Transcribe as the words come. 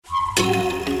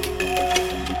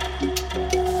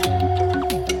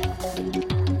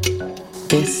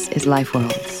This is Life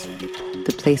Worlds,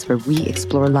 the place where we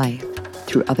explore life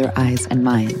through other eyes and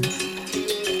minds.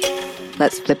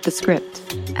 Let's flip the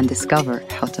script and discover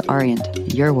how to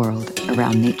orient your world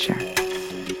around nature.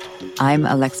 I'm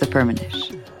Alexa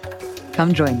Firminish.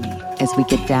 Come join me as we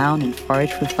get down and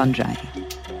forage for fungi,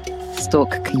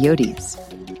 stalk coyotes,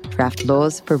 draft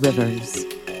laws for rivers,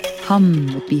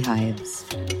 hum with beehives,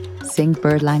 sing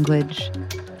bird language,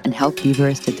 and help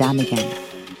beavers to dam again.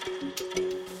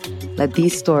 Let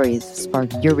these stories spark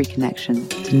your reconnection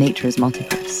to nature's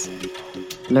multiverse.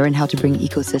 Learn how to bring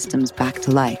ecosystems back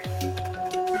to life,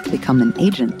 become an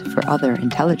agent for other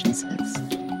intelligences,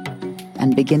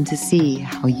 and begin to see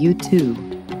how you too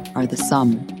are the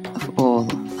sum of all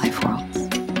life worlds.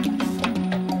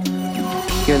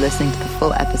 You're listening to the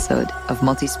full episode of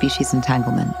Multi-Species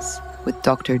Entanglements with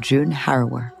Dr. June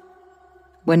Harrower.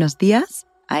 Buenos dias.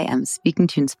 I am speaking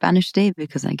to you in Spanish today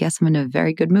because I guess I'm in a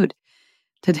very good mood.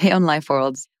 Today on Life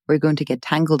Worlds, we're going to get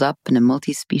tangled up in a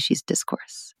multi-species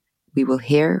discourse. We will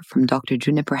hear from Dr.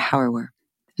 Juniper Harrower,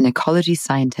 an ecology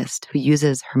scientist who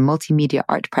uses her multimedia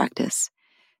art practice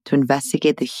to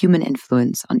investigate the human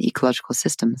influence on ecological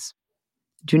systems.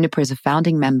 Juniper is a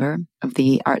founding member of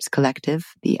the arts collective,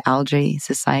 the Algae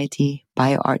Society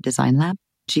BioArt Design Lab.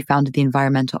 She founded the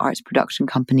environmental arts production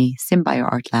company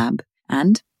SymBioArt Lab,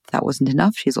 and if that wasn't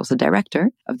enough, she's also director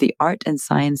of the Art and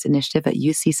Science Initiative at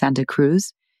UC Santa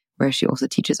Cruz, where she also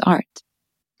teaches art.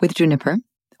 With Juniper,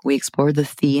 we explore the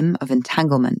theme of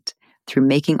entanglement through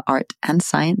making art and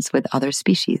science with other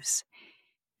species.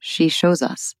 She shows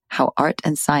us how art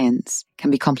and science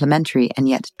can be complementary and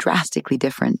yet drastically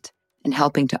different in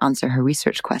helping to answer her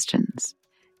research questions.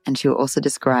 And she will also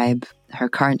describe her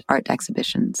current art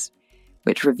exhibitions,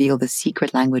 which reveal the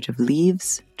secret language of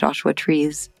leaves, Joshua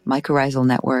trees, mycorrhizal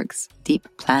networks, deep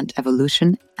plant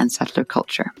evolution, and settler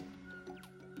culture.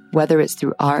 Whether it's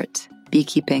through art,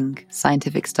 beekeeping,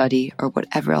 scientific study, or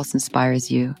whatever else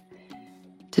inspires you,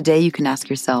 today you can ask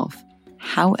yourself,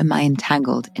 how am I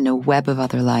entangled in a web of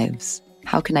other lives?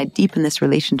 How can I deepen this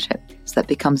relationship so that it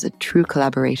becomes a true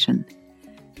collaboration?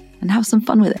 And have some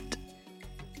fun with it.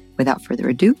 Without further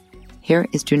ado, here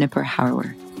is Juniper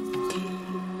Harrower.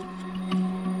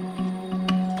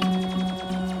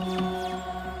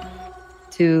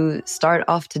 To start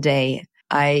off today,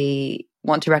 I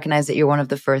want to recognize that you're one of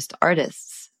the first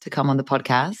artists to come on the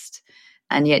podcast,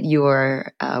 and yet you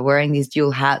are wearing these dual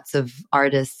hats of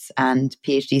artists and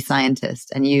PhD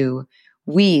scientist, and you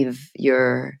weave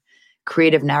your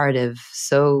creative narrative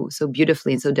so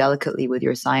beautifully and so delicately with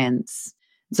your science.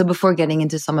 So before getting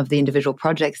into some of the individual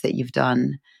projects that you've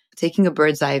done, taking a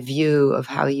bird's eye view of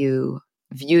how you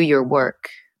view your work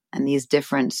and these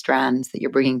different strands that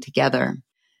you're bringing together,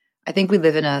 I think we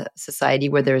live in a society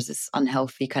where there's this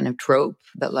unhealthy kind of trope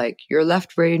that like you're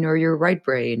left brain or you're right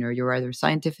brain, or you're either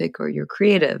scientific or you're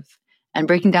creative. And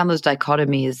breaking down those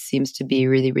dichotomies seems to be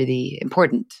really, really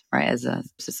important, right? As a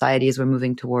society, as we're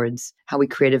moving towards how we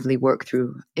creatively work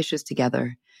through issues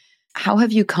together. How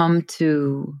have you come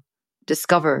to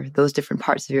discover those different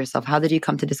parts of yourself? How did you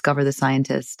come to discover the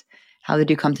scientist? How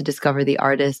did you come to discover the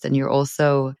artist? And you're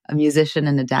also a musician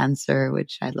and a dancer,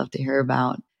 which I'd love to hear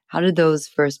about. How did those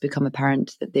first become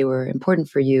apparent that they were important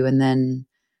for you? And then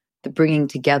the bringing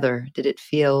together, did it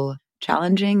feel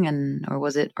challenging or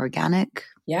was it organic?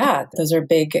 Yeah, those are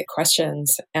big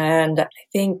questions. And I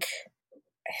think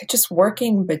just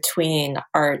working between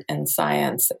art and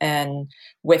science and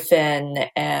within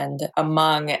and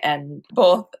among, and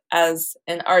both as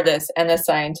an artist and a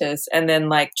scientist, and then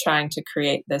like trying to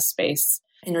create this space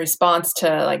in response to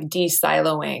like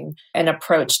de-siloing an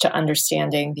approach to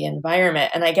understanding the environment.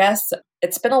 And I guess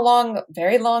it's been a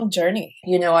very long journey.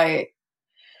 You know, I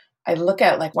look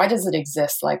at like, why does it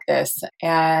exist like this?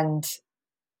 And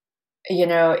you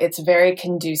know, it's very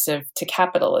conducive to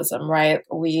capitalism, right?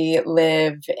 We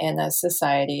live in a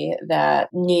society that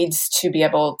needs to be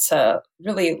able to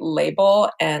really label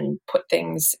and put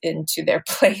things into their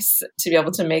place to be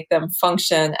able to make them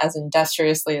function as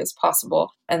industriously as possible.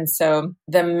 And so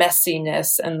the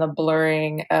messiness and the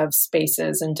blurring of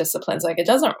spaces and disciplines, like it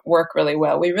doesn't work really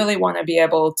well. We really want to be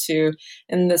able to,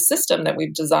 in the system that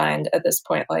we've designed at this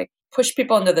point, like push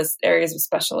people into this areas of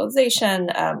specialization,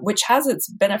 which has its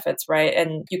benefits, right?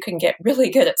 And you can get really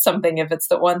good at something if it's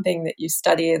the one thing that you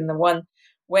study in the one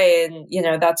way, and you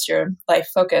know that's your life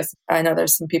focus. I know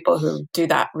there's some people who do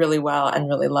that really well and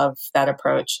really love that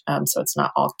approach. So it's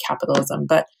not all capitalism,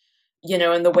 but you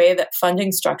know, in the way that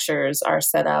funding structures are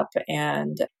set up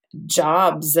and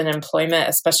jobs and employment,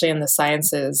 especially in the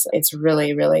sciences, it's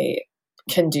really, really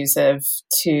conducive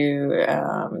to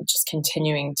just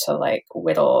continuing to like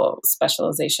whittle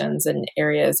specializations in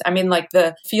areas. I mean, like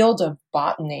the field of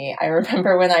botany, I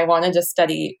remember when I wanted to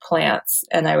study plants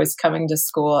and I was coming to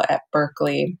school at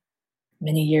Berkeley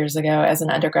many years ago as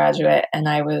an undergraduate, and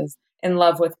I was in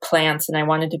love with plants and I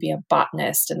wanted to be a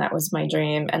botanist, and that was my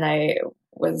dream. And I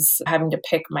was having to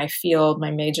pick my field,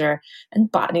 my major,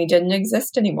 and botany didn't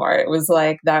exist anymore. It was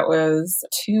like that was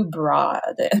too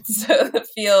broad. And so the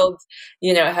fields,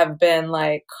 have been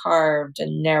like carved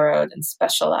and narrowed and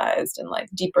specialized and like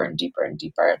deeper and deeper and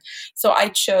deeper. So I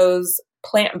chose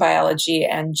plant biology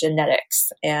and genetics.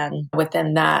 And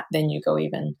within that, then you go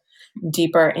even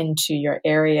deeper into your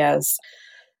areas.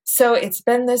 So it's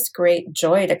been this great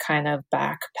joy to kind of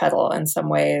backpedal in some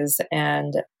ways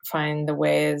and find the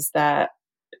ways that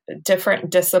different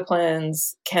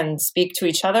disciplines can speak to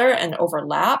each other and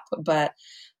overlap. But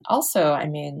also, I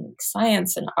mean,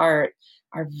 science and art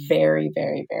are very,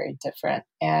 very, very different.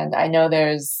 And I know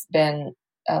there's been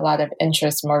a lot of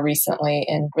interest more recently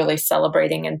in really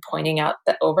celebrating and pointing out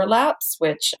the overlaps,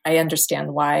 which I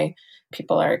understand why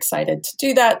people are excited to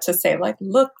do that, to say like,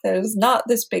 look, there's not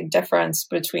this big difference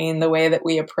between the way that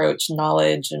we approach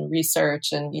knowledge and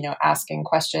research and, asking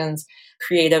questions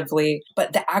creatively,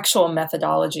 but the actual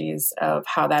methodologies of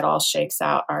how that all shakes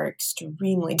out are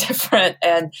extremely different.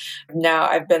 And now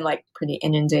I've been like pretty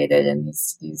inundated in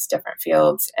these different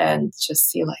fields and just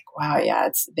see like, wow, yeah,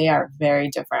 they are very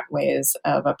different ways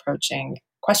of approaching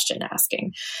question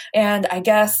asking. And I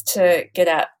guess to get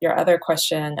at your other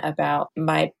question about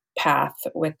my path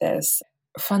with this,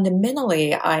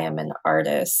 fundamentally, I am an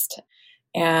artist,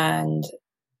 and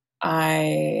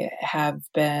I have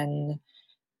been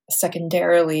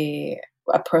secondarily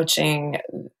approaching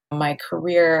my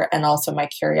career and also my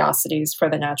curiosities for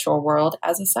the natural world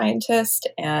as a scientist.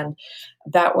 And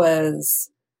that was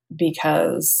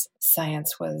because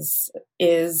science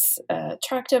is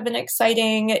attractive and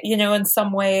exciting, in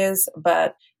some ways,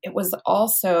 but it was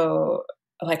also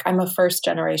like I'm a first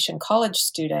generation college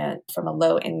student from a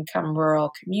low income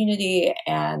rural community.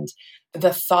 And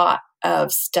the thought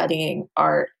of studying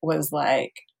art was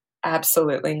like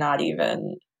absolutely not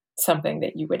even something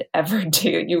that you would ever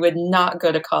do. You would not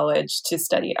go to college to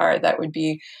study art. That would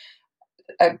be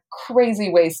a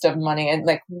crazy waste of money. And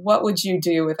like, what would you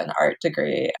do with an art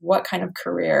degree? What kind of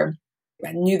career?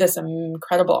 I knew this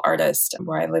incredible artist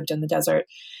where I lived in the desert.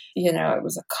 It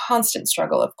was a constant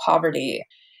struggle of poverty.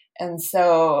 And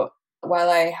so while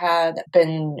I had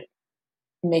been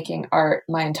making art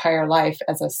my entire life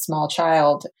as a small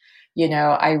child,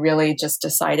 I really just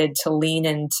decided to lean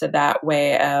into that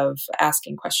way of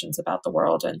asking questions about the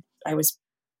world. And I was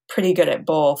pretty good at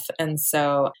both. And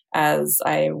so as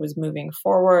I was moving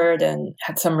forward and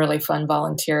had some really fun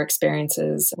volunteer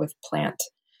experiences with plant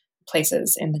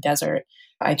places in the desert,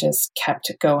 I just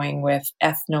kept going with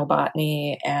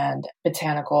ethnobotany and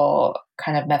botanical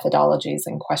kind of methodologies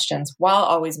and questions while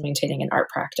always maintaining an art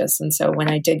practice. And so when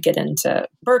I did get into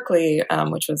Berkeley,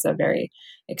 which was a very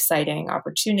exciting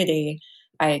opportunity,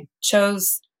 I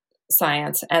chose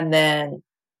science and then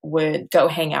would go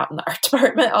hang out in the art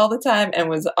department all the time and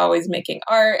was always making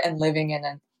art and living in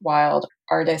a wild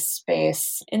artist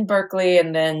space in Berkeley.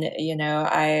 And then,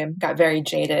 I got very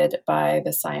jaded by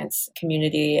the science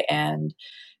community and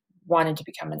wanted to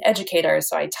become an educator.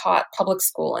 So I taught public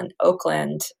school in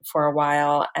Oakland for a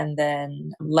while and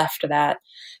then left that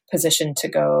position to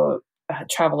go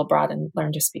travel abroad and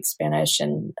learn to speak Spanish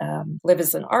and live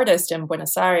as an artist in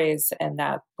Buenos Aires. And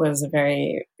that was a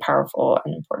very powerful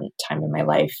and important time in my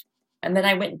life. And then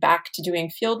I went back to doing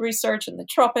field research in the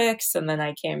tropics. And then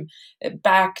I came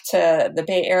back to the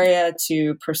Bay Area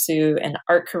to pursue an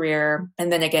art career.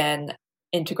 And then again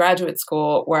into graduate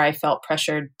school where I felt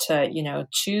pressured to,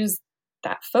 choose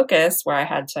that focus where I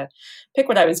had to pick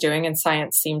what I was doing. And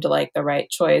science seemed like the right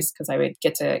choice because I would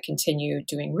get to continue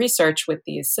doing research with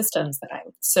these systems that I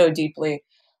so deeply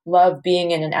love being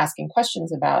in and asking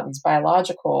questions about, these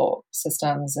biological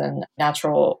systems and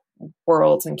natural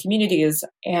worlds and communities.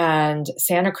 And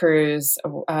Santa Cruz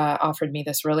offered me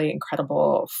this really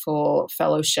incredible full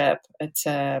fellowship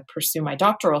to pursue my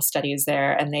doctoral studies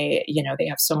there. And they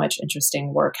have so much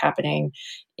interesting work happening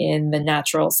in the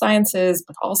natural sciences,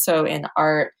 but also in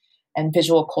art and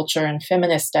visual culture and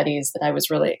feminist studies that I was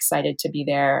really excited to be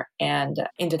there and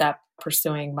ended up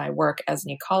pursuing my work as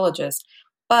an ecologist.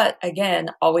 But again,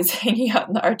 always hanging out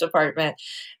in the art department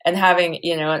and having,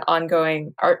 an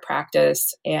ongoing art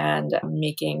practice and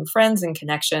making friends and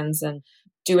connections and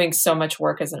doing so much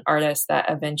work as an artist that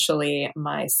eventually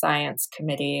my science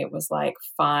committee was like,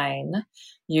 fine,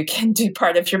 you can do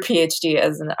part of your PhD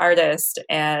as an artist.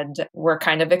 And we're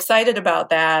kind of excited about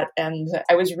that. And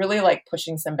I was really like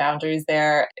pushing some boundaries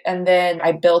there. And then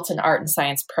I built an art and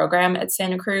science program at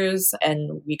Santa Cruz,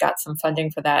 and we got some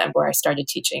funding for that, and where I started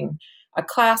teaching a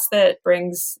class that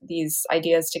brings these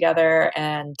ideas together,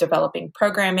 and developing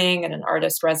programming and an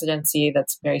artist residency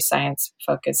that's very science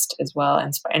focused as well,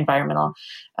 and environmental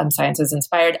sciences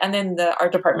inspired. And then the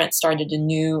art department started a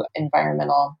new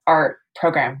environmental art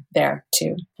program there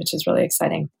too, which is really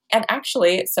exciting. And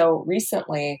actually, so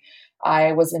recently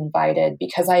I was invited,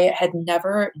 because I had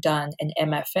never done an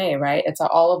MFA, right? It's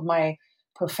all of my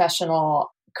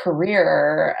professional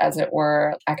career, as it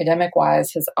were, academic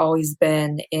wise, has always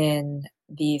been in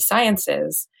the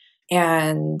sciences.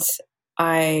 And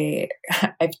I've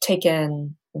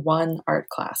taken one art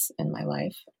class in my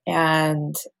life,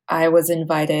 and I was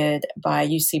invited by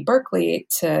UC Berkeley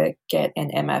to get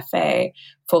an MFA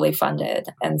fully funded.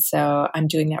 And so I'm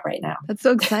doing that right now. That's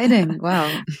so exciting.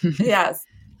 Wow. Yes.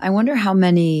 I wonder how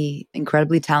many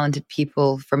incredibly talented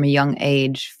people from a young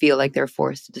age feel like they're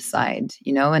forced to decide,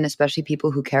 and especially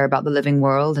people who care about the living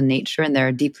world and nature, and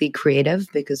they're deeply creative,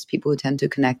 because people who tend to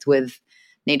connect with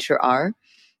nature are.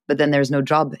 But then there's no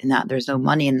job in that. There's no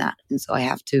money in that. And so I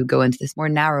have to go into this more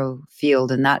narrow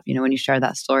field. And that, when you share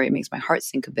that story, it makes my heart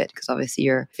sink a bit, because obviously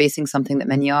you're facing something that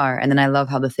many are. And then I love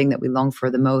how the thing that we long for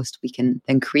the most, we can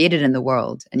then create it in the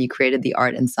world. And you created the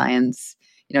art and science.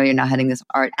 You're now heading this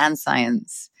art and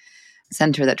science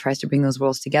center that tries to bring those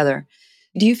worlds together.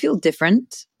 Do you feel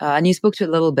different? And you spoke to it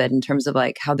a little bit in terms of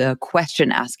like how the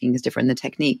question asking is different, the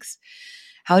techniques.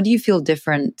 How do you feel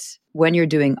different when you're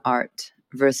doing art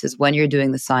versus when you're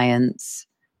doing the science,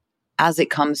 as it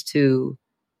comes to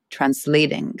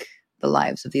translating the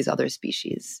lives of these other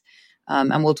species?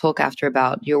 And we'll talk after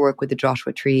about your work with the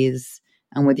Joshua trees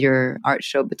and with your art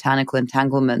show, Botanical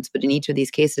Entanglements. But in each of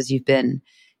these cases, you've been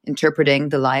interpreting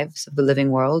the lives of the living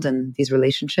world and these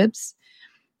relationships.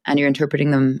 And you're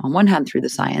interpreting them on one hand through the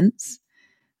science,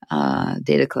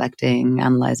 data collecting,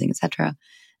 analyzing, etc.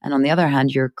 And on the other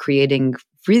hand, you're creating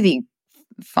really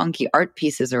funky art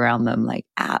pieces around them, like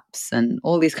apps and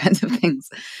all these kinds of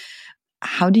things.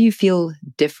 How do you feel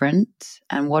different?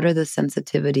 And what are the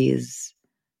sensitivities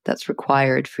that's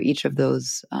required for each of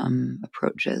those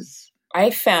approaches? I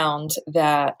found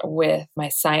that with my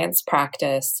science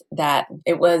practice, that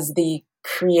it was the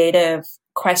creative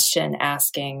question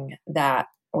asking that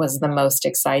was the most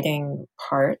exciting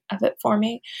part of it for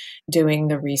me. Doing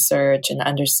the research and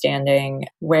understanding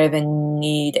where the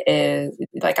need is.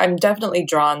 Like, I'm definitely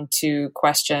drawn to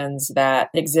questions that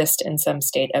exist in some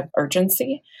state of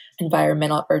urgency,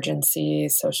 environmental urgency,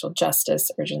 social justice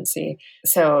urgency.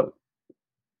 So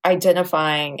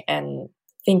identifying and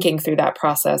thinking through that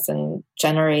process and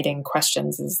generating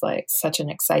questions is like such an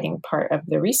exciting part of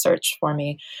the research for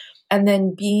me. And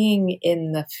then being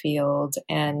in the field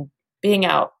and being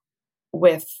out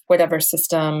with whatever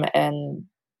system and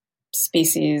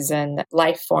species and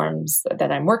life forms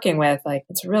that I'm working with, like,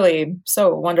 it's really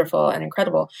so wonderful and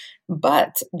incredible.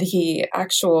 But the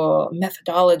actual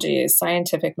methodologies,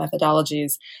 scientific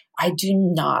methodologies, I do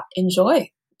not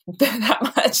enjoy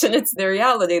that much. And it's the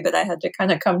reality that I had to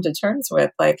kind of come to terms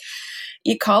with. Like,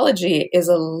 ecology is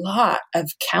a lot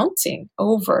of counting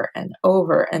over and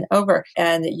over and over.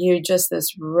 And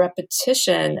this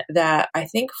repetition that I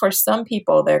think for some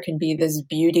people, there can be this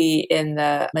beauty in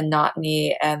the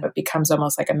monotony, and it becomes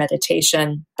almost like a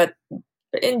meditation. But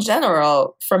in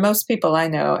general, for most people I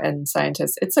know and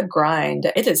scientists, it's a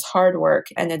grind. It is hard work,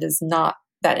 and it is not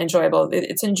that enjoyable.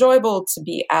 It's enjoyable to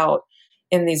be out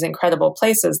in these incredible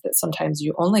places that sometimes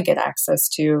you only get access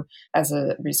to as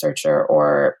a researcher,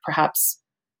 or perhaps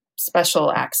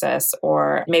special access,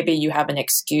 or maybe you have an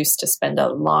excuse to spend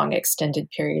a long extended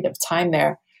period of time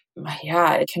there.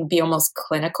 Yeah, it can be almost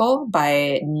clinical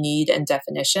by need and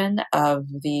definition of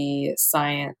the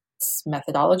science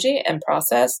methodology and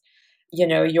process.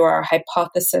 Your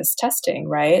hypothesis testing,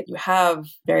 right? You have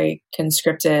very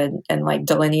conscripted and like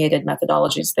delineated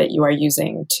methodologies that you are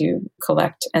using to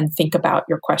collect and think about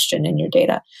your question and your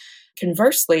data.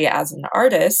 Conversely, as an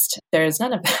artist, there's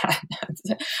none of that.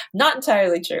 Not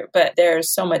entirely true, but there's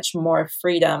so much more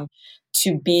freedom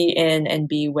to be in and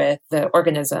be with the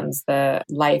organisms, the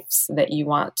lives that you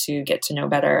want to get to know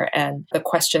better, and the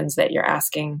questions that you're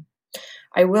asking.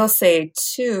 I will say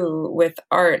too, with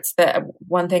arts, that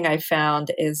one thing I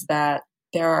found is that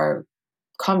there are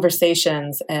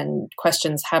conversations and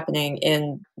questions happening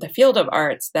in the field of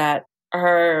arts that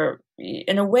are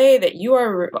in a way that you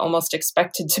are almost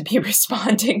expected to be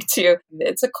responding to.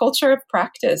 It's a culture of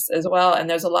practice as well. And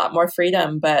there's a lot more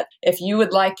freedom. But if you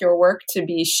would like your work to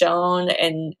be shown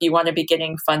and you want to be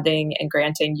getting funding and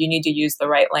granting, you need to use the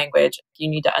right language. You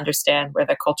need to understand where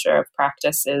the culture of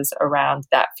practice is around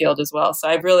that field as well. So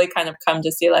I've really kind of come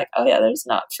to see like, oh yeah, there's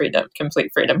not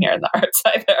complete freedom here in the arts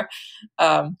either.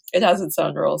 It has its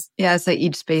own rules. Yeah, it's like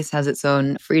each space has its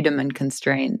own freedom and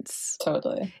constraints.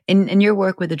 Totally. In your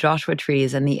work with the Joshua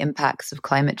trees and the impacts of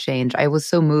climate change, I was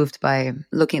so moved by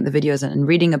looking at the videos and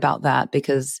reading about that,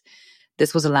 because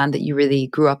this was a land that you really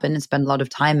grew up in and spent a lot of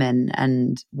time in,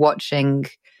 and watching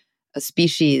a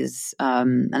species,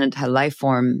 an entire life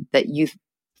form that you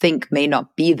think may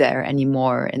not be there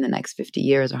anymore in the next 50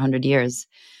 years or 100 years,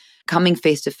 coming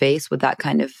face to face with that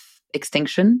kind of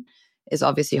extinction is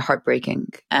obviously heartbreaking.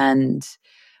 And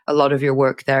a lot of your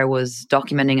work there was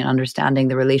documenting and understanding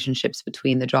the relationships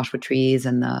between the Joshua trees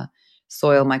and the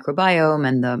soil microbiome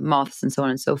and the moths and so on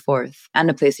and so forth, and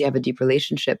a place you have a deep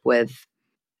relationship with.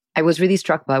 I was really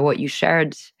struck by what you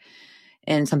shared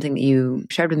in something that you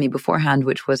shared with me beforehand,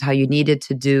 which was how you needed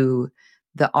to do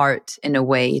the art in a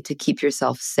way to keep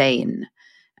yourself sane.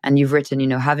 And you've written,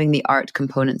 having the art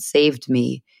component saved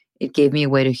me. It gave me a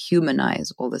way to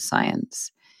humanize all the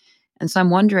science. And so I'm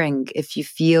wondering if you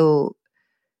feel,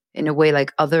 in a way,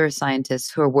 like other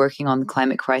scientists who are working on the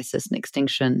climate crisis and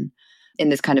extinction in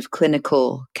this kind of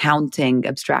clinical, counting,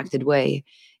 abstracted way,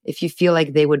 if you feel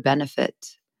like they would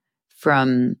benefit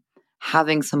from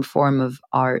having some form of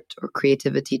art or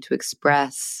creativity to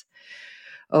express,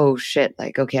 oh shit,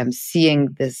 like, okay, I'm seeing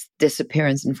this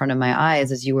disappearance in front of my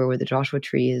eyes, as you were with the Joshua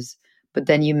trees, but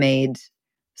then you made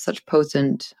such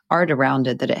potent art around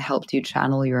it that it helped you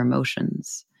channel your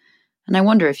emotions. And I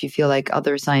wonder if you feel like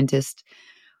other scientists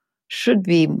should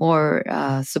be more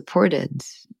supported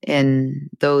in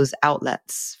those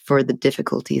outlets for the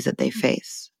difficulties that they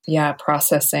face. Yeah,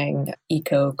 processing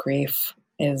eco grief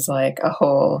is like a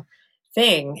whole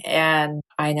thing. And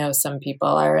I know some people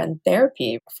are in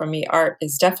therapy. For me, art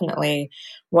is definitely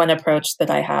one approach that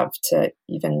I have to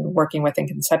even working with and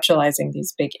conceptualizing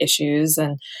these big issues.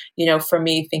 And, for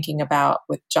me, thinking about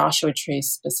with Joshua trees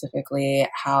specifically,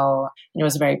 how, it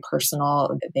was very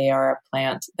personal. They are a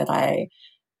plant that I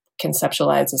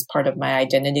conceptualize as part of my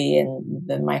identity and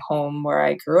then my home where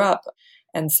I grew up.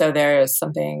 And so there is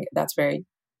something that's very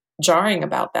jarring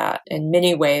about that in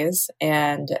many ways.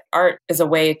 And art is a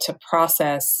way to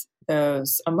process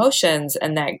those emotions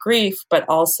and that grief, but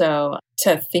also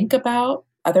to think about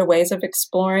other ways of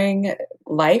exploring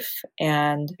life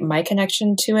and my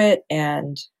connection to it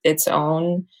and its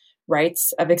own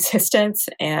rights of existence,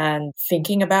 and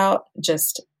thinking about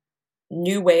just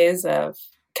new ways of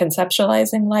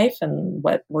conceptualizing life and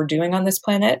what we're doing on this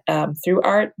planet through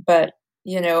art, but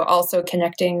also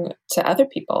connecting to other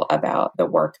people about the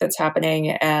work that's happening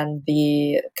and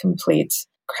the complete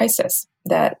crisis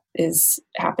that is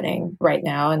happening right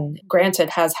now. And granted,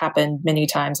 has happened many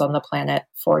times on the planet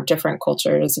for different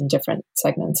cultures and different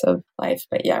segments of life.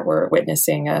 But yeah, we're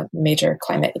witnessing a major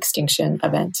climate extinction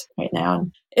event right now.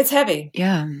 And it's heavy.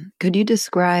 Yeah. Could you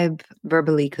describe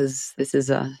verbally, because this is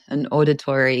an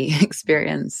auditory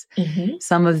experience,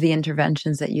 some of the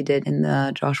interventions that you did in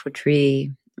the Joshua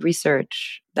Tree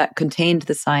research that contained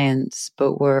the science,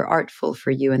 but were artful for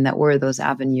you, and that were those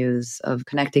avenues of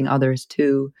connecting others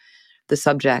to the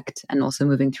subject and also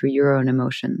moving through your own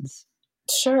emotions?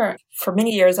 Sure. For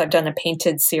many years, I've done a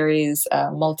painted series,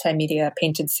 multimedia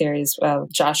painted series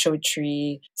of Joshua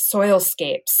Tree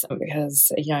soilscapes,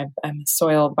 because I'm a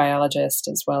soil biologist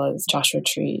as well as Joshua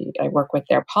Tree. I work with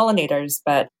their pollinators,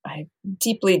 but I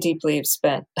deeply, deeply have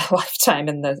spent a lifetime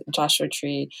in the Joshua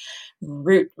Tree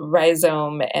root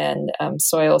rhizome and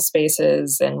soil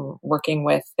spaces, and working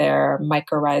with their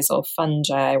mycorrhizal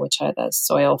fungi, which are the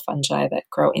soil fungi that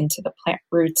grow into the plant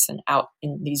roots and out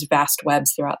in these vast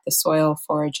webs throughout the soil,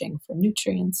 foraging for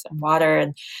nutrients and water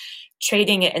and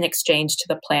trading it in exchange to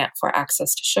the plant for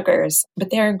access to sugars. But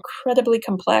they're incredibly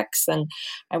complex. And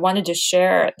I wanted to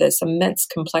share this immense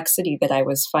complexity that I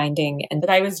was finding and that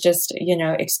I was just,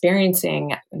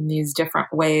 experiencing in these different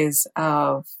ways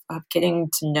of getting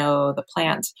to know the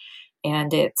plant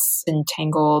and its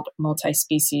entangled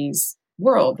multi-species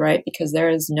world, right? Because there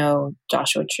is no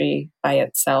Joshua tree by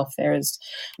itself. There's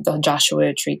the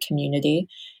Joshua tree community.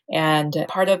 And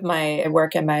part of my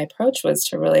work and my approach was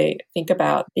to really think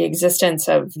about the existence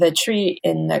of the tree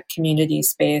in the community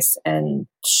space and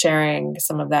sharing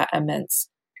some of that immense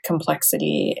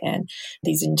complexity and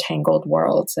these entangled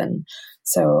worlds. And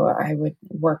so I would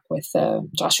work with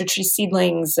Joshua tree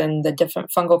seedlings and the different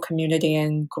fungal community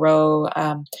and grow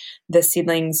the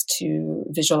seedlings to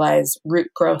visualize root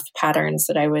growth patterns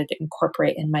that I would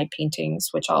incorporate in my paintings,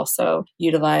 which also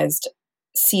utilized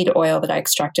seed oil that I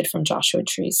extracted from Joshua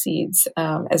tree seeds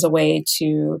as a way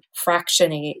to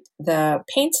fractionate the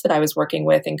paints that I was working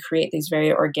with and create these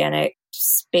very organic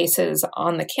spaces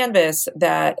on the canvas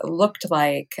that looked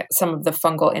like some of the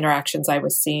fungal interactions I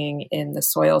was seeing in the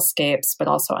soilscapes, but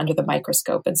also under the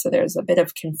microscope. And so there's a bit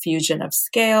of confusion of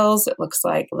scales. It looks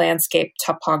like landscape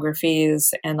topographies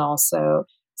and also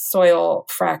soil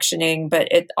fractioning, but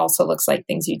it also looks like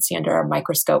things you'd see under a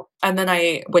microscope. And then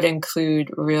I would include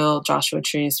real Joshua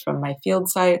trees from my field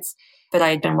sites that I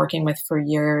had been working with for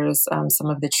years, some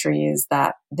of the trees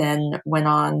that then went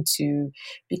on to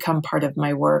become part of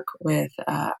my work with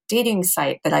a dating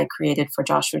site that I created for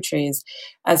Joshua trees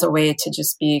as a way to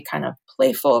just be kind of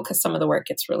playful, because some of the work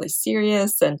gets really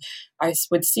serious. And I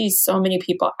would see so many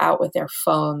people out with their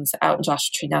phones out in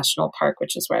Joshua Tree National Park,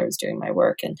 which is where I was doing my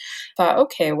work, and thought,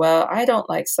 okay, well, I don't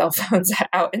like cell phones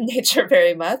out in nature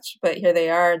very much, but here they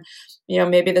are. And,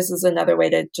 maybe this is another way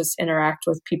to just interact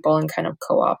with people and kind of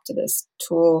co-opt this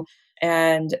tool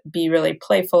and be really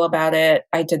playful about it.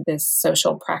 I did this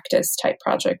social practice type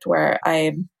project where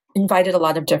I invited a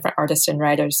lot of different artists and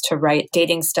writers to write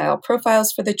dating style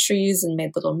profiles for the trees and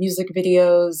made little music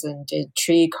videos and did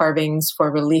tree carvings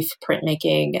for relief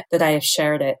printmaking that I have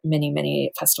shared at many,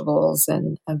 many festivals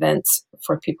and events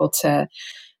for people to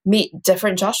meet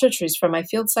different Joshua trees from my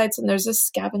field sites. And there's a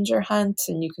scavenger hunt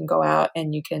and you can go out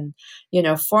and you can,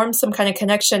 form some kind of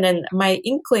connection. And my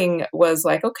inkling was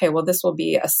like, okay, well, this will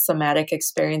be a somatic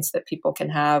experience that people can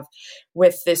have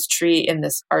with this tree in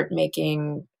this art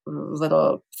making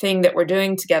little thing that we're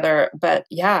doing together. But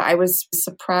yeah, I was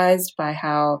surprised by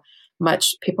how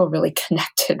much people really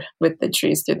connected with the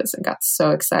trees through this and got so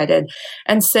excited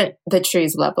and sent the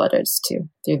trees love letters too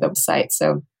through the site.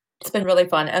 So it's been really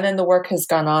fun. And then the work has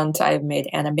gone on to, I've made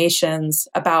animations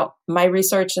about my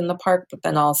research in the park, but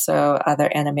then also other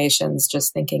animations,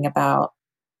 just thinking about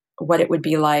what it would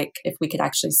be like if we could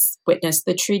actually witness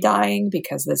the tree dying,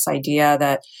 because this idea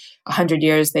that 100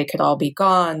 years they could all be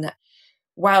gone,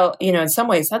 while, in some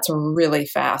ways that's really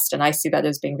fast. And I see that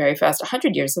as being very fast.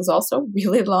 100 years is also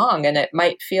really long. And it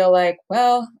might feel like,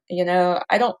 well,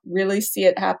 I don't really see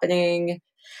it happening.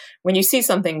 When you see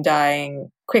something dying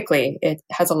quickly, it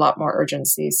has a lot more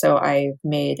urgency. So I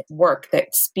made work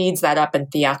that speeds that up and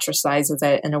theatricizes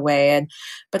it in a way.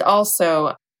 But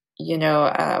also,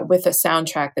 with a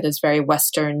soundtrack that is very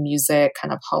Western music,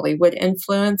 kind of Hollywood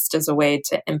influenced, as a way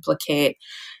to implicate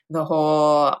the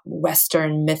whole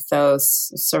Western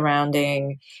mythos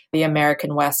surrounding the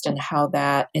American West and how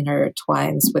that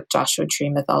intertwines with Joshua Tree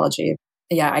mythology.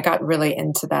 Yeah, I got really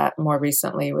into that more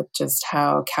recently with just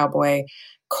how cowboy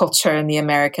culture in the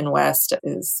American West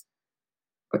is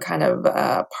a kind of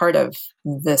part of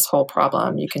this whole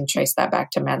problem. You can trace that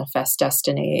back to Manifest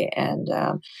Destiny and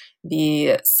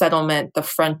the settlement, the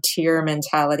frontier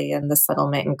mentality and the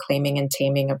settlement and claiming and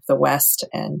taming of the West,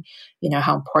 and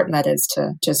how important that is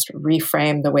to just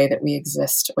reframe the way that we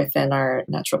exist within our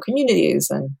natural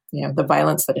communities, and the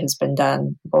violence that has been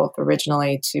done both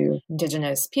originally to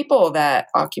indigenous people that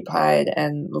occupied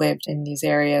and lived in these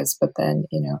areas, but then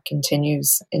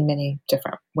continues in many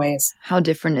different ways. How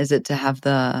different is it to have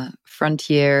the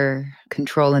frontier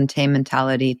control and tame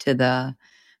mentality to the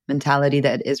mentality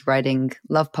that is writing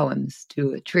love poems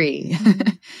to a tree?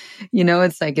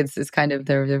 It's like it's kind of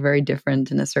they're very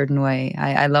different in a certain way.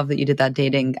 I love that you did that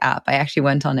dating app. I actually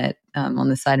went on it on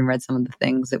the side and read some of the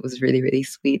things. It was really, really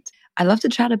sweet. I'd love to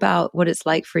chat about what it's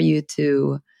like for you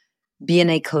to be in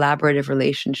a collaborative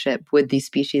relationship with these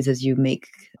species as you make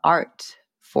art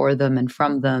for them and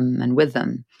from them and with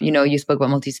them. You spoke about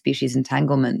multi-species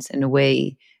entanglements. In a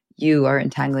way, you are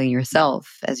entangling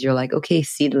yourself as you're like, okay,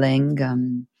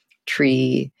 seedling,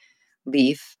 tree,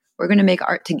 leaf, we're going to make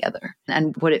art together.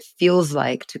 And what it feels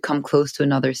like to come close to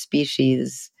another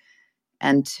species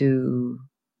and to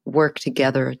work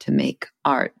together to make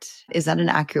art. Is that an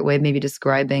accurate way of maybe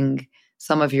describing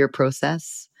some of your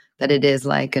process? That it is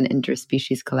like an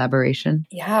interspecies collaboration?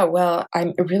 Yeah, well,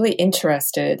 I'm really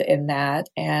interested in that.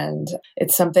 And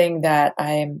it's something that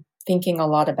I'm thinking a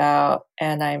lot about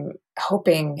and I'm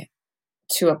hoping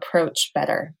to approach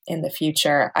better in the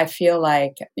future. I feel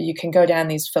like you can go down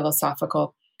these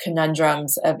philosophical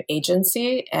conundrums of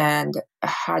agency and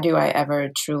how do I ever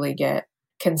truly get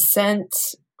consent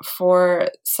for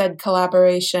said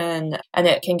collaboration? And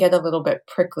it can get a little bit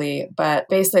prickly, but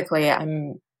basically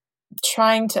I'm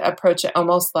trying to approach it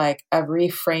almost like a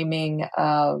reframing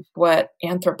of what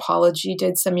anthropology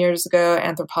did some years ago.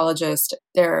 Anthropologists,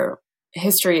 their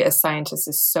history as scientists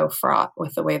is so fraught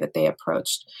with the way that they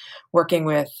approached working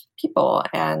with people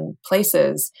and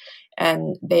places.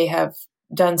 And they have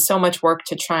done so much work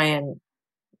to try and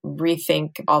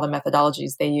rethink all the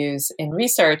methodologies they use in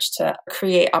research to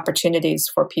create opportunities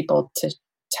for people to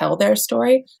tell their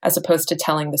story as opposed to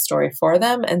telling the story for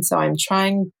them. And so I'm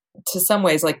trying to some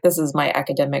ways, like this is my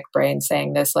academic brain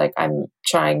saying this, like I'm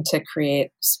trying to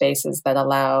create spaces that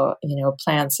allow,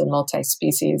 plants and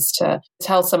multi-species to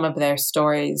tell some of their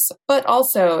stories, but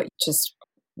also just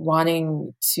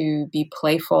wanting to be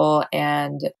playful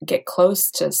and get close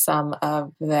to some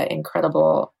of the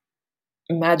incredible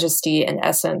majesty and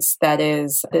essence that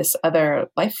is this other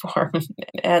life form.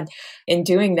 And in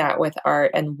doing that with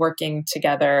art and working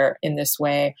together in this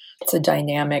way, it's a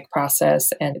dynamic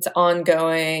process and it's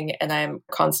ongoing. And I'm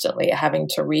constantly having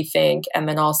to rethink and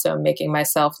then also making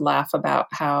myself laugh about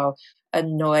how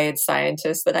annoyed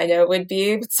scientists that I know would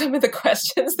be with some of the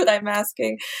questions that I'm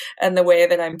asking and the way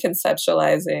that I'm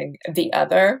conceptualizing the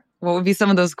other. What would be some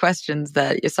of those questions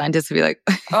that your scientists would be like?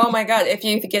 Oh my God, if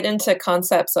you get into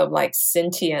concepts of like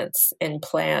sentience in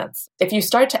plants, if you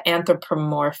start to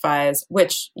anthropomorphize,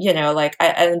 which,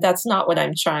 and that's not what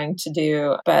I'm trying to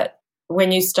do, but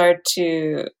when you start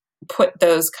to put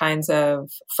those kinds of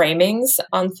framings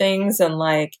on things and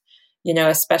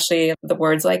especially the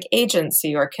words like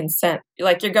agency or consent,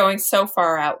 like you're going so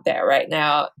far out there right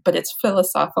now, but it's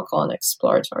philosophical and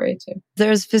exploratory too.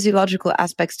 There's physiological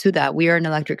aspects to that. We are an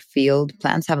electric field.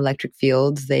 Plants have electric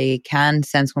fields. They can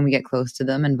sense when we get close to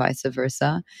them and vice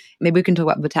versa. Maybe we can talk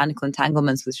about botanical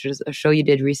entanglements, which is a show you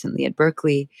did recently at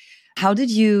Berkeley. How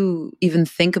did you even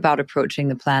think about approaching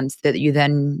the plants that you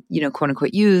then, quote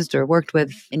unquote, used or worked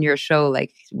with in your show?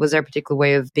 Like, was there a particular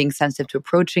way of being sensitive to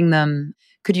approaching them?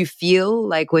 Could you feel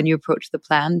like when you approached the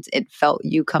plant, it felt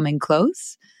you coming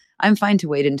close? I'm fine to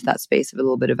wade into that space of a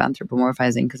little bit of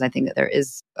anthropomorphizing because I think that there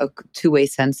is a two-way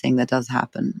sensing that does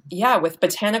happen. Yeah, with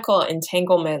botanical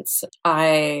entanglements,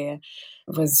 I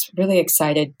was really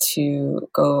excited to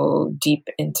go deep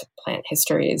into plant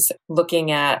histories, looking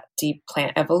at deep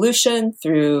plant evolution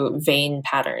through vein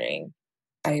patterning.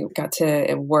 I got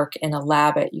to work in a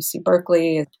lab at UC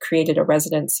Berkeley, created a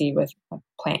residency with a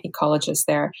plant ecologist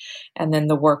there, and then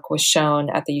the work was shown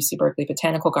at the UC Berkeley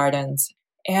Botanical Gardens.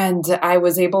 And I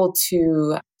was able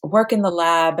to work in the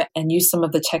lab and use some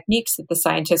of the techniques that the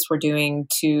scientists were doing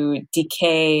to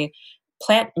decay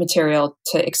plant material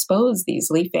to expose these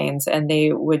leaf veins. And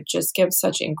they would just give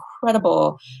such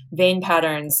incredible vein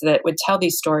patterns that would tell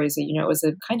these stories that, it was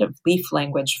a kind of leaf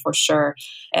language for sure.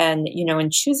 And, in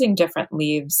choosing different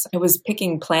leaves, I was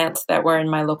picking plants that were in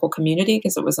my local community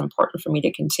because it was important for me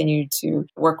to continue to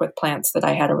work with plants that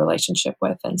I had a relationship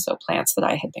with. And so plants that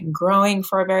I had been growing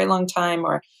for a very long time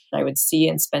or I would see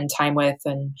and spend time with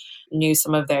and knew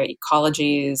some of their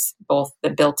ecologies, both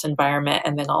the built environment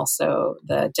and then also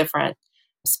the different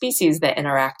species that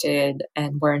interacted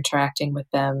and were interacting with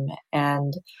them.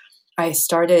 And I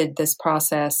started this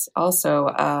process also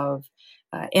of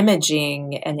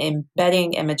imaging and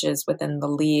embedding images within the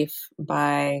leaf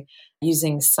by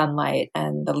using sunlight,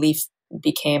 and the leaf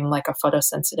became like a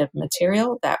photosensitive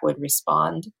material that would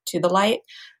respond to the light,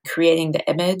 creating the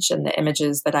image. And the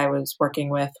images that I was working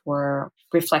with were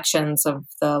reflections of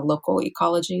the local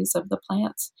ecologies of the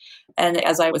plants. And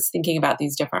as I was thinking about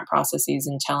these different processes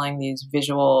and telling these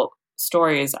visual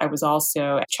stories, I was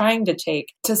also trying to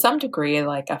take, to some degree,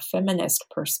 like a feminist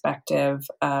perspective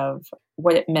of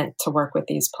what it meant to work with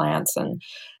these plants. And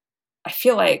I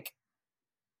feel like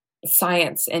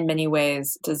science in many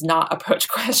ways does not approach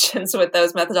questions with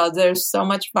those methodologies. There's so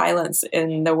much violence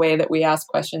in the way that we ask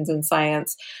questions in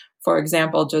science. For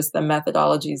example, just the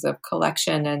methodologies of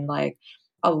collection and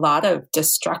a lot of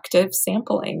destructive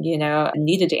sampling,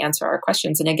 needed to answer our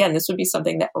questions. And again, this would be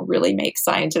something that really makes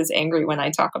scientists angry when I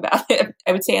talk about it.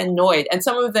 I would say annoyed. And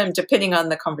some of them, depending on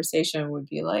the conversation, would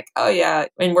be like, oh yeah,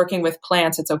 in working with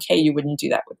plants, it's okay. You wouldn't do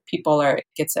that with people, or it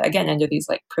gets, again, into these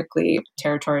prickly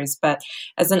territories. But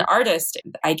as an artist,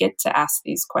 I get to ask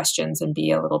these questions and be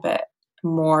a little bit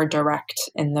more direct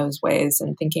in those ways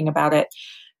and thinking about it.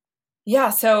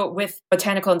 Yeah, so with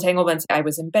botanical entanglements, I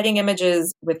was embedding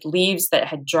images with leaves that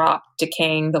had dropped,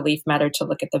 decaying the leaf matter to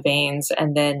look at the veins,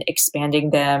 and then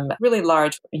expanding them really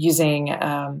large using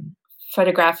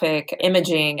photographic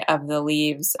imaging of the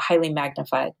leaves, highly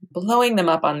magnified, blowing them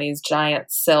up on these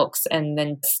giant silks and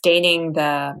then staining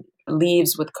the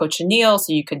leaves with cochineal,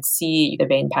 so you could see the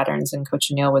vein patterns. And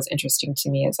cochineal was interesting to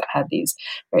me as it had these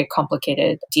very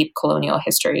complicated, deep colonial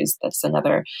histories. That's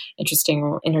another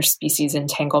interesting interspecies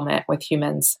entanglement with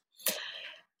humans.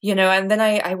 And then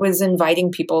I was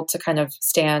inviting people to kind of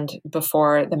stand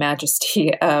before the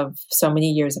majesty of so many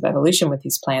years of evolution with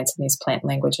these plants and these plant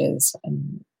languages.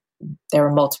 And there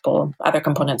were multiple other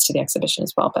components to the exhibition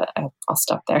as well, but I'll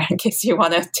stop there in case you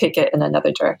want to take it in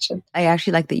another direction. I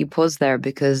actually like that you paused there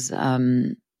because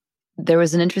there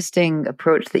was an interesting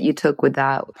approach that you took with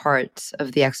that part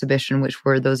of the exhibition, which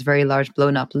were those very large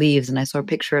blown up leaves. And I saw a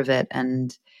picture of it,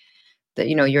 and that,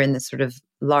 you're in this sort of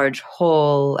large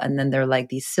hall, and then there are like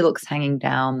these silks hanging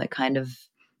down that kind of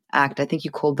act, I think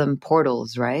you called them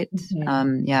portals, right?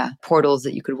 Mm-hmm. Portals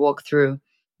that you could walk through.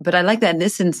 But I like that in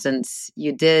this instance,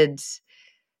 you did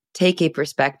take a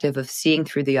perspective of seeing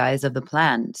through the eyes of the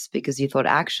plants, because you thought,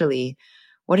 actually,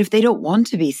 what if they don't want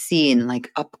to be seen like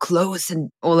up close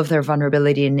and all of their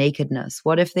vulnerability and nakedness?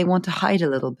 What if they want to hide a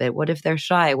little bit? What if they're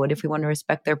shy? What if we want to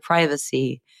respect their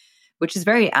privacy? Which is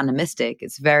very animistic.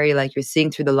 It's very like you're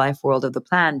seeing through the life world of the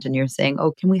plant and you're saying,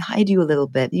 oh, can we hide you a little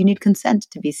bit? You need consent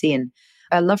to be seen.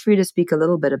 I'd love for you to speak a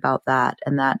little bit about that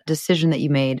and that decision that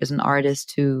you made as an artist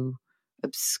to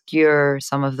obscure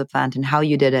some of the plant and how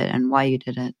you did it and why you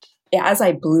did it. Yeah, as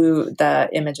I blew the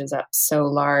images up so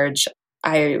large,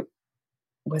 I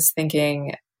was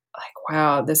thinking, like,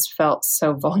 wow, this felt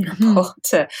so vulnerable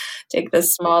to take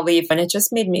this small leaf. And it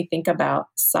just made me think about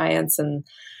science and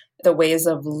the ways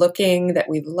of looking that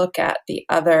we look at the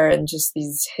other, and just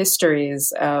these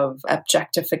histories of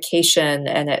objectification.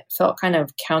 And it felt kind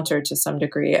of counter to some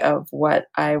degree of what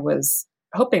I was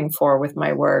hoping for with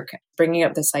my work, bringing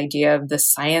up this idea of the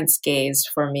science gaze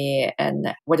for me,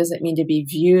 and what does it mean to be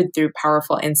viewed through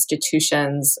powerful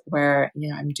institutions where,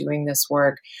 I'm doing this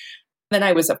work. Then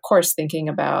I was, of course, thinking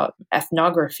about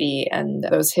ethnography and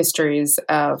those histories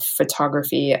of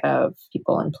photography of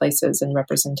people and places and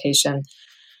representation.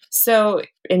 So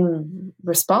in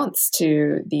response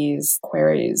to these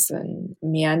queries and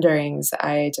meanderings,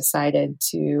 I decided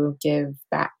to give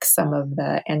back some of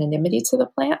the anonymity to the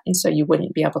plant. And so you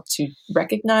wouldn't be able to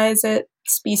recognize it,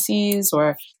 species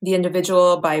or the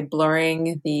individual, by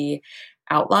blurring the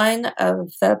outline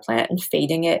of the plant and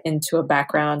fading it into a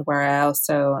background, where I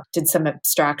also did some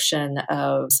abstraction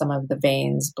of some of the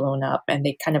veins blown up, and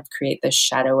they kind of create this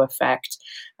shadow effect.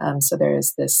 So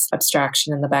there's this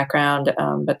abstraction in the background,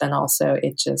 but then also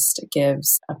it just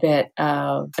gives a bit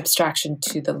of abstraction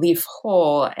to the leaf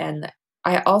whole. And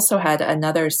I also had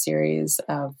another series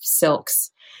of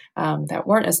silks that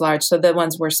weren't as large. So the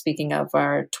ones we're speaking of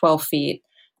are 12 feet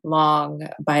long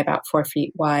by about 4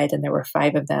 feet wide, and there were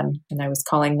 5 of them, and I was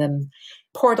calling them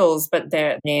portals, but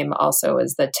their name also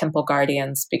is the temple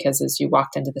guardians, because as you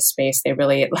walked into the space, they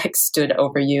really like stood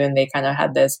over you, and they kind of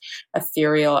had this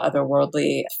ethereal,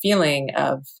 otherworldly feeling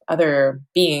of other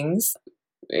beings.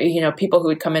 People who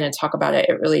would come in and talk about it,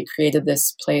 it really created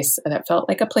this place that felt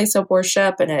like a place of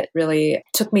worship. And it really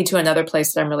took me to another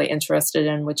place that I'm really interested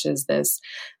in, which is this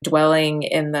dwelling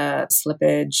in the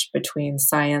slippage between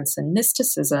science and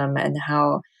mysticism, and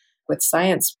how with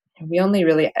science, we only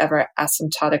really ever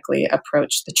asymptotically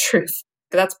approach the truth.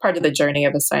 That's part of the journey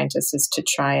of a scientist, is to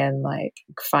try and like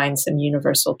find some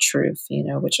universal truth,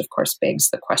 which of course begs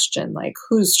the question, like,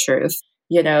 whose truth?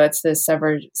 It's this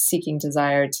ever-seeking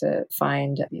desire to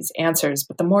find these answers.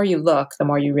 But the more you look, the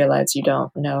more you realize you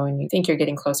don't know, and you think you're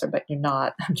getting closer, but you're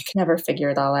not. You can never figure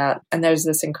it all out. And there's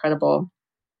this incredible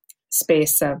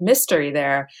space of mystery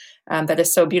there that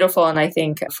is so beautiful. And I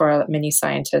think for many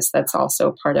scientists, that's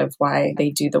also part of why they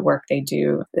do the work they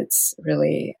do. It's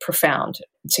really profound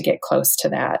to get close to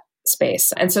that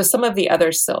space. And so some of the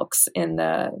other silks in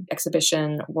the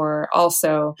exhibition were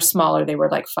also smaller. They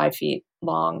were like 5 feet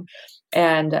long,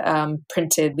 and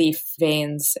printed leaf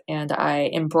veins, and I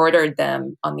embroidered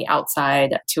them on the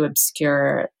outside to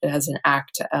obscure, as an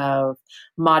act of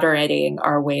moderating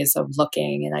our ways of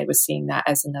looking. And I was seeing that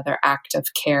as another act of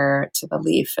care to the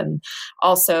leaf. And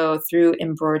also through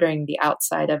embroidering the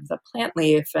outside of the plant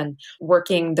leaf and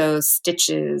working those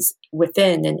stitches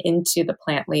within and into the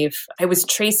plant leaf, I was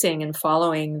tracing and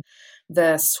following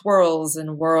the swirls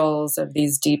and whirls of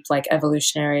these deep, like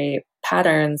evolutionary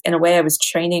patterns. In a way, I was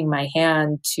training my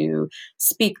hand to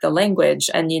speak the language.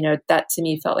 And, that to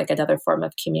me felt like another form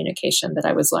of communication that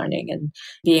I was learning and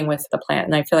being with the plant.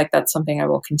 And I feel like that's something I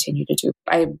will continue to do.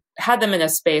 I had them in a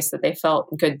space that they felt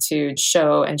good to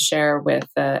show and share with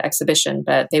the exhibition,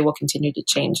 but they will continue to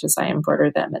change as I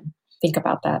embroider them and think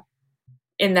about that.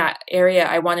 In that area,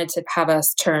 I wanted to have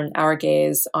us turn our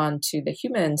gaze onto the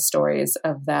human stories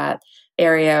of that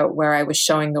area where I was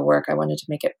showing the work, I wanted to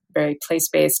make it very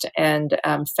place-based, and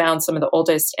found some of the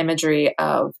oldest imagery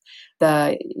of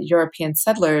the European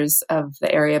settlers of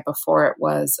the area before it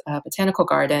was a botanical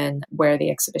garden where the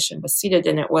exhibition was seated.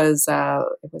 And it was a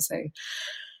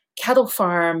cattle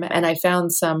farm, and I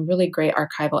found some really great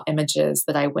archival images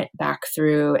that I went back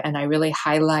through, and I really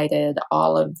highlighted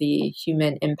all of the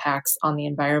human impacts on the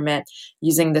environment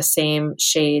using the same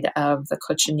shade of the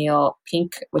cochineal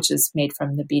pink, which is made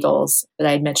from the beetles that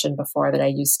I had mentioned before that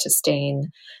I used to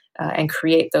stain and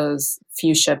create those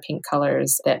fuchsia pink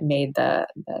colors that made the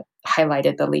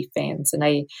highlighted the leaf veins. And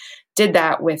I did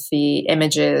that with the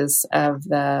images of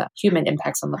the human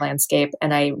impacts on the landscape.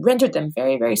 And I rendered them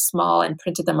very, very small and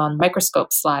printed them on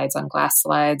microscope slides, on glass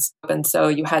slides. And so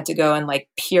you had to go and like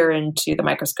peer into the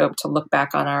microscope to look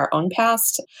back on our own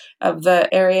past of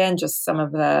the area and just some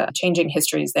of the changing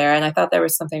histories there. And I thought there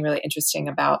was something really interesting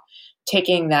about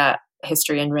taking that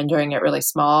history and rendering it really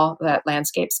small, that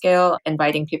landscape scale,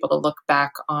 inviting people to look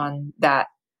back on that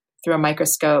through a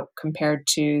microscope compared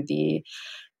to the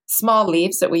small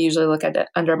leaves that we usually look at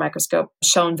under a microscope,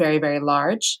 shown very, very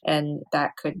large. And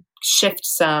that could shift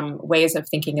some ways of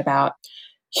thinking about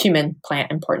human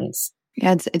plant importance.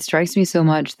 Yeah, it strikes me so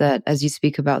much that as you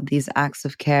speak about these acts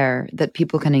of care that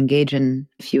people can engage in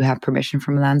if you have permission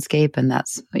from a landscape, and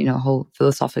that's, a whole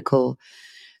philosophical,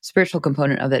 spiritual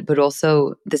component of it, but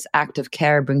also this act of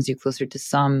care brings you closer to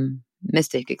some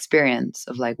mystic experience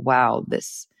of like, wow,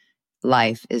 this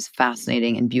life is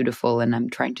fascinating and beautiful, and I'm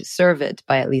trying to serve it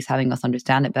by at least having us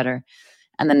understand it better.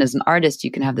 And then as an artist,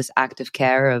 you can have this act of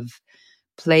care of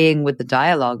playing with the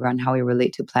dialogue around how we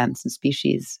relate to plants and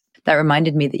species. That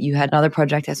reminded me that you had another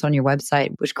project I saw on your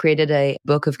website, which created a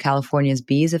book of California's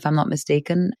bees, if I'm not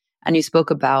mistaken. And you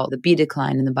spoke about the bee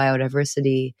decline and the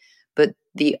biodiversity, but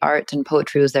the art and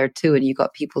poetry was there too. And you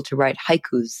got people to write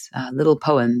haikus, little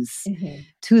poems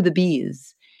to the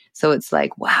bees. So it's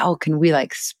like, wow, can we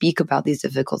like speak about these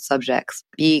difficult subjects,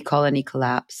 bee colony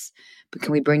collapse, but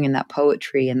can we bring in that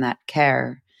poetry and that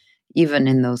care, even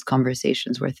in those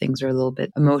conversations where things are a little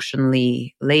bit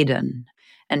emotionally laden?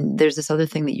 And there's this other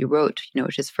thing that you wrote,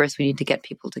 which is first we need to get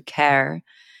people to care.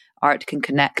 Art can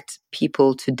connect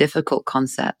people to difficult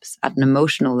concepts at an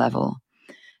emotional level,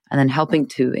 and then helping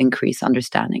to increase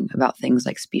understanding about things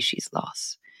like species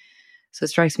loss. So it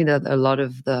strikes me that a lot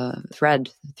of the thread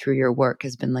through your work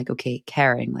has been like, okay,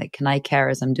 caring. Like, can I care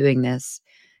as I'm doing this?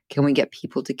 Can we get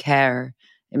people to care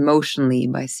emotionally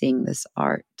by seeing this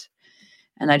art?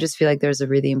 And I just feel like there's a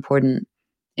really important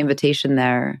invitation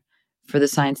there for the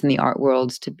science and the art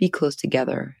worlds to be close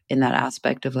together in that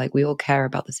aspect of like, we all care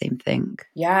about the same thing.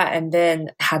 Yeah. And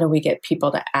then how do we get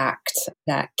people to act?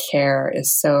 That care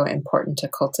is so important to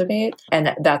cultivate.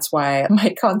 And that's why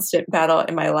my constant battle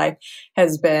in my life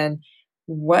has been,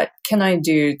 what can I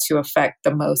do to affect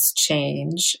the most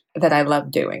change that I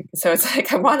love doing? So it's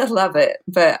like, I want to love it,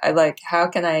 but I like, how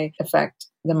can I affect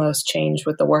the most change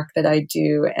with the work that I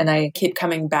do? And I keep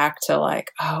coming back to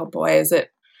like, oh boy, is it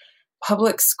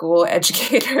public school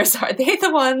educators? Are they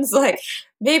the ones? Like,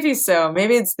 maybe so.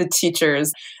 Maybe it's the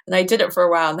teachers. And I did it for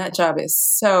a while, and that job is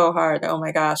so hard. Oh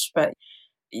my gosh. But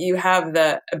you have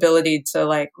the ability to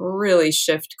like really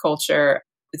shift culture.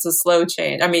 It's a slow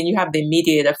change. I mean, you have the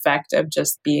immediate effect of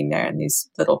just being there in these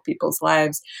little people's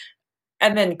lives.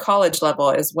 And then college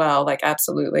level as well, like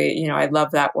absolutely, I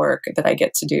love that work that I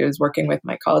get to do is working with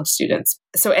my college students.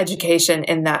 So education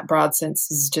in that broad sense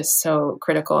is just so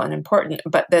critical and important.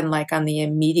 But then like on the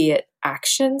immediate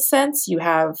action sense, you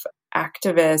have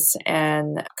activists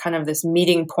and kind of this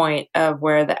meeting point of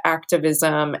where the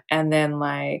activism and then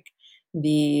like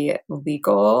the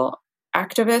legal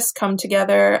activists come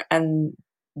together and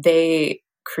they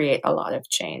create a lot of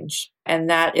change. And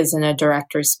that is in a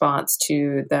direct response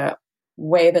to the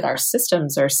way that our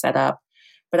systems are set up.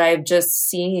 But I've just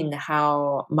seen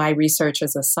how my research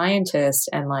as a scientist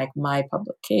and like my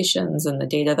publications and the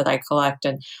data that I collect,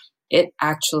 and it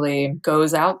actually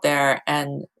goes out there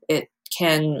and it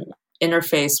can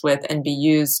interface with and be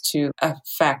used to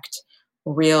affect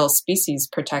real species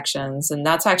protections. And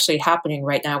that's actually happening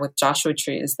right now with Joshua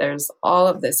trees. There's all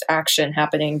of this action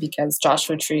happening because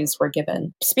Joshua trees were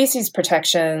given species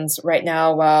protections right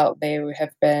now while they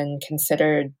have been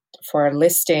considered for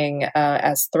listing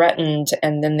as threatened,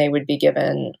 and then they would be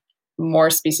given more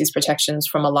species protections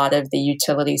from a lot of the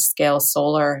utility scale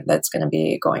solar that's going to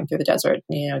be going through the desert,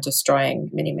 destroying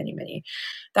many, many, many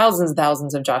thousands and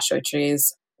thousands of Joshua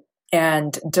trees.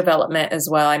 And development as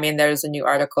well. I mean, there's a new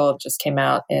article just came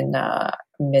out in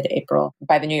mid-April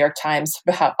by the New York Times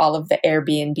about all of the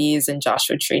Airbnbs in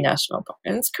Joshua Tree National Park.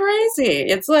 And it's crazy.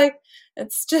 It's like,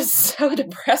 it's just so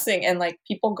depressing. And like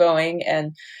people going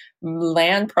and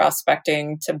land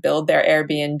prospecting to build their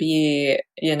Airbnb,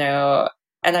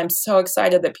 and I'm so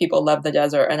excited that people love the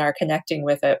desert and are connecting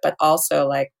with it, but also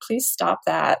like, please stop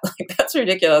that. Like, that's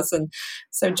ridiculous. And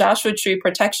so Joshua Tree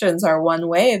protections are one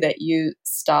way that you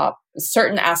stop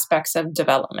certain aspects of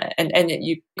development and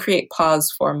you create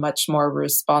pause for much more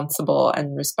responsible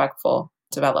and respectful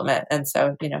development. And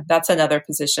so, that's another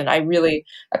position. I really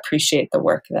appreciate the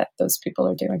work that those people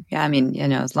are doing. Yeah, I mean,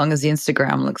 as long as the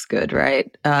Instagram looks good,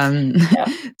 right? Yeah.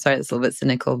 Sorry, it's a little bit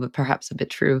cynical, but perhaps a bit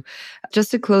true.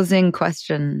 Just a closing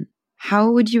question.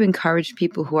 How would you encourage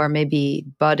people who are maybe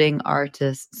budding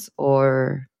artists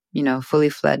or, fully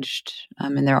fledged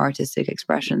in their artistic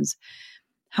expressions?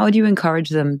 How would you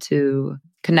encourage them to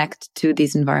connect to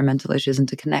these environmental issues and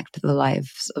to connect to the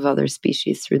lives of other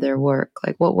species through their work?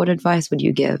 Like, what advice would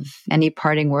you give? Any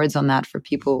parting words on that for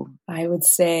people? I would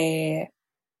say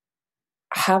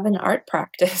have an art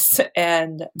practice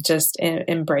and just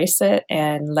embrace it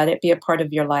and let it be a part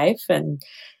of your life. And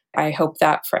I hope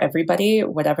that for everybody,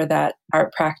 whatever that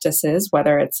art practice is,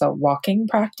 whether it's a walking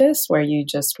practice where you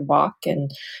just walk and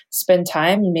spend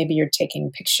time, and maybe you're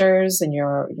taking pictures and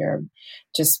you're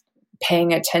just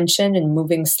paying attention and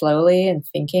moving slowly and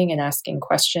thinking and asking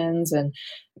questions. And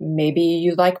maybe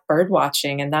you like bird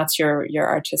watching and that's your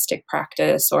artistic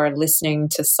practice, or listening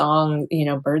to song,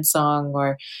 bird song,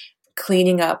 or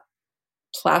cleaning up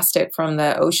plastic from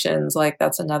the oceans. Like,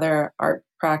 that's another art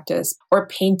practice, or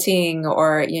painting,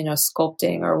 or,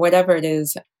 sculpting, or whatever it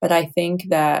is. But I think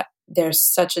that there's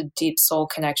such a deep soul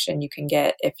connection you can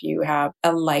get if you have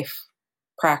a life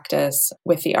practice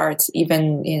with the arts,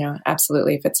 even,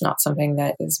 absolutely, if it's not something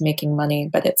that is making money,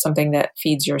 but it's something that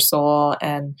feeds your soul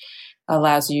and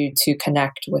allows you to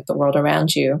connect with the world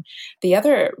around you. The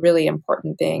other really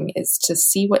important thing is to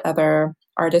see what other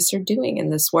artists are doing in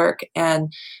this work.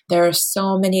 And there are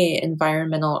so many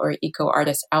environmental or eco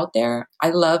artists out there.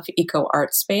 I love Eco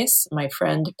Art Space. My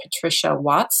friend Patricia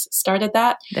Watts started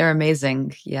that. They're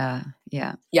amazing. Yeah.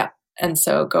 And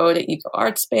so go to Eco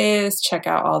Art Space, check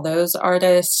out all those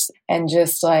artists, and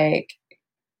just like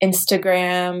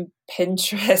Instagram,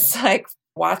 Pinterest, like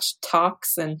watch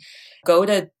talks and go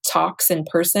to talks in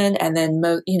person. And then,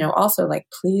 also like,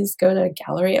 please go to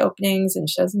gallery openings and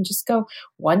shows and just go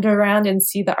wander around and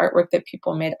see the artwork that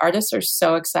people made. Artists are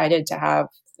so excited to have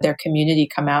their community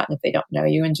come out, and if they don't know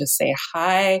you, and just say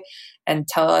hi and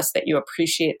tell us that you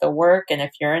appreciate the work. And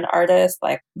if you're an artist,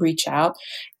 like, reach out.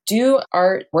 Do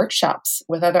art workshops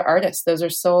with other artists. Those are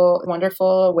so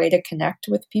wonderful way to connect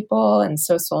with people, and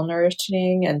so soul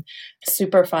nourishing and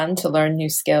super fun to learn new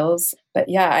skills. But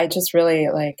yeah, I just really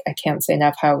I can't say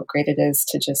enough how great it is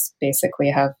to just basically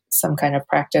have some kind of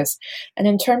practice. And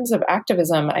in terms of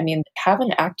activism, I mean, have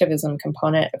an activism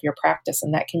component of your practice,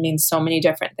 and that can mean so many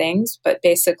different things. But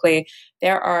basically,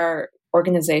 there are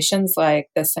organizations like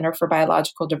the Center for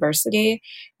Biological Diversity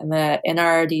and the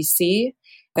NRDC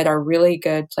that are really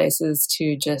good places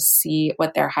to just see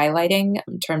what they're highlighting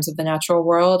in terms of the natural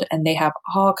world. And they have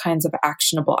all kinds of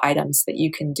actionable items that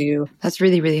you can do. That's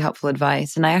really, really helpful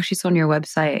advice. And I actually saw on your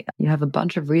website, you have a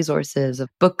bunch of resources of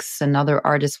books and other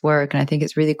artists' work. And I think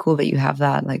it's really cool that you have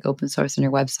that open source on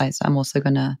your website. So I'm also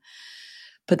going to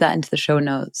put that into the show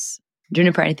notes.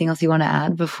 Juniper, anything else you want to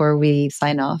add before we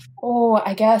sign off? Oh,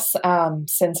 I guess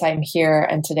since I'm here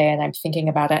and today and I'm thinking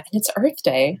about it, and it's Earth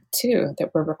Day too,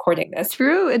 that we're recording this.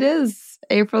 True, it is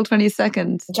April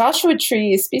 22nd. Joshua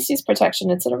Tree species protection,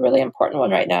 it's a really important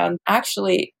one right now. And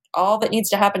actually, all that needs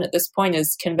to happen at this point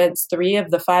is convince 3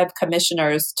 of the 5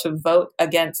 commissioners to vote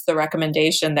against the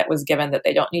recommendation that was given that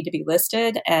they don't need to be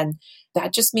listed. And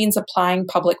that just means applying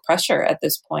public pressure at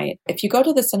this point. If you go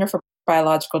to the Center for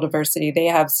Biological Diversity, they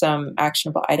have some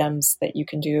actionable items that you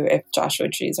can do if Joshua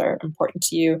trees are important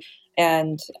to you.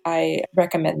 And I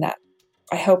recommend that.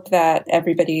 I hope that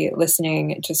everybody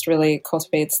listening just really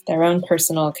cultivates their own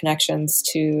personal connections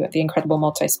to the incredible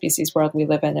multi-species world we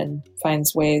live in and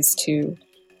finds ways to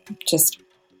just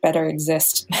better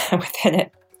exist within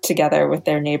it together with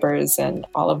their neighbors and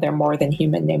all of their more than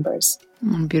human neighbors.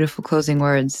 Beautiful closing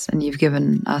words. And you've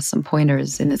given us some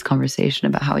pointers in this conversation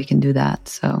about how we can do that.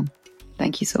 So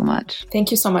thank you so much.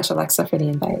 Thank you so much, Alexa, for the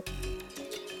invite.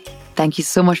 Thank you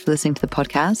so much for listening to the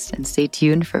podcast, and stay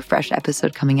tuned for a fresh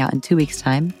episode coming out in 2 weeks'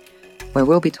 time, where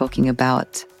we'll be talking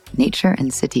about nature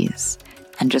and cities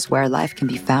and just where life can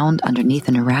be found underneath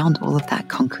and around all of that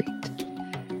concrete.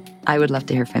 I would love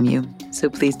to hear from you, so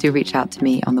please do reach out to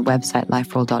me on the website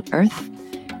liferoll.earth,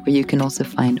 where you can also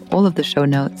find all of the show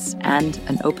notes and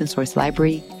an open source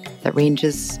library that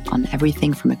ranges on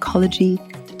everything from ecology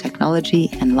to technology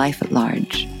and life at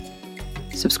large.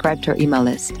 Subscribe to our email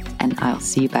list, and I'll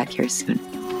see you back here soon.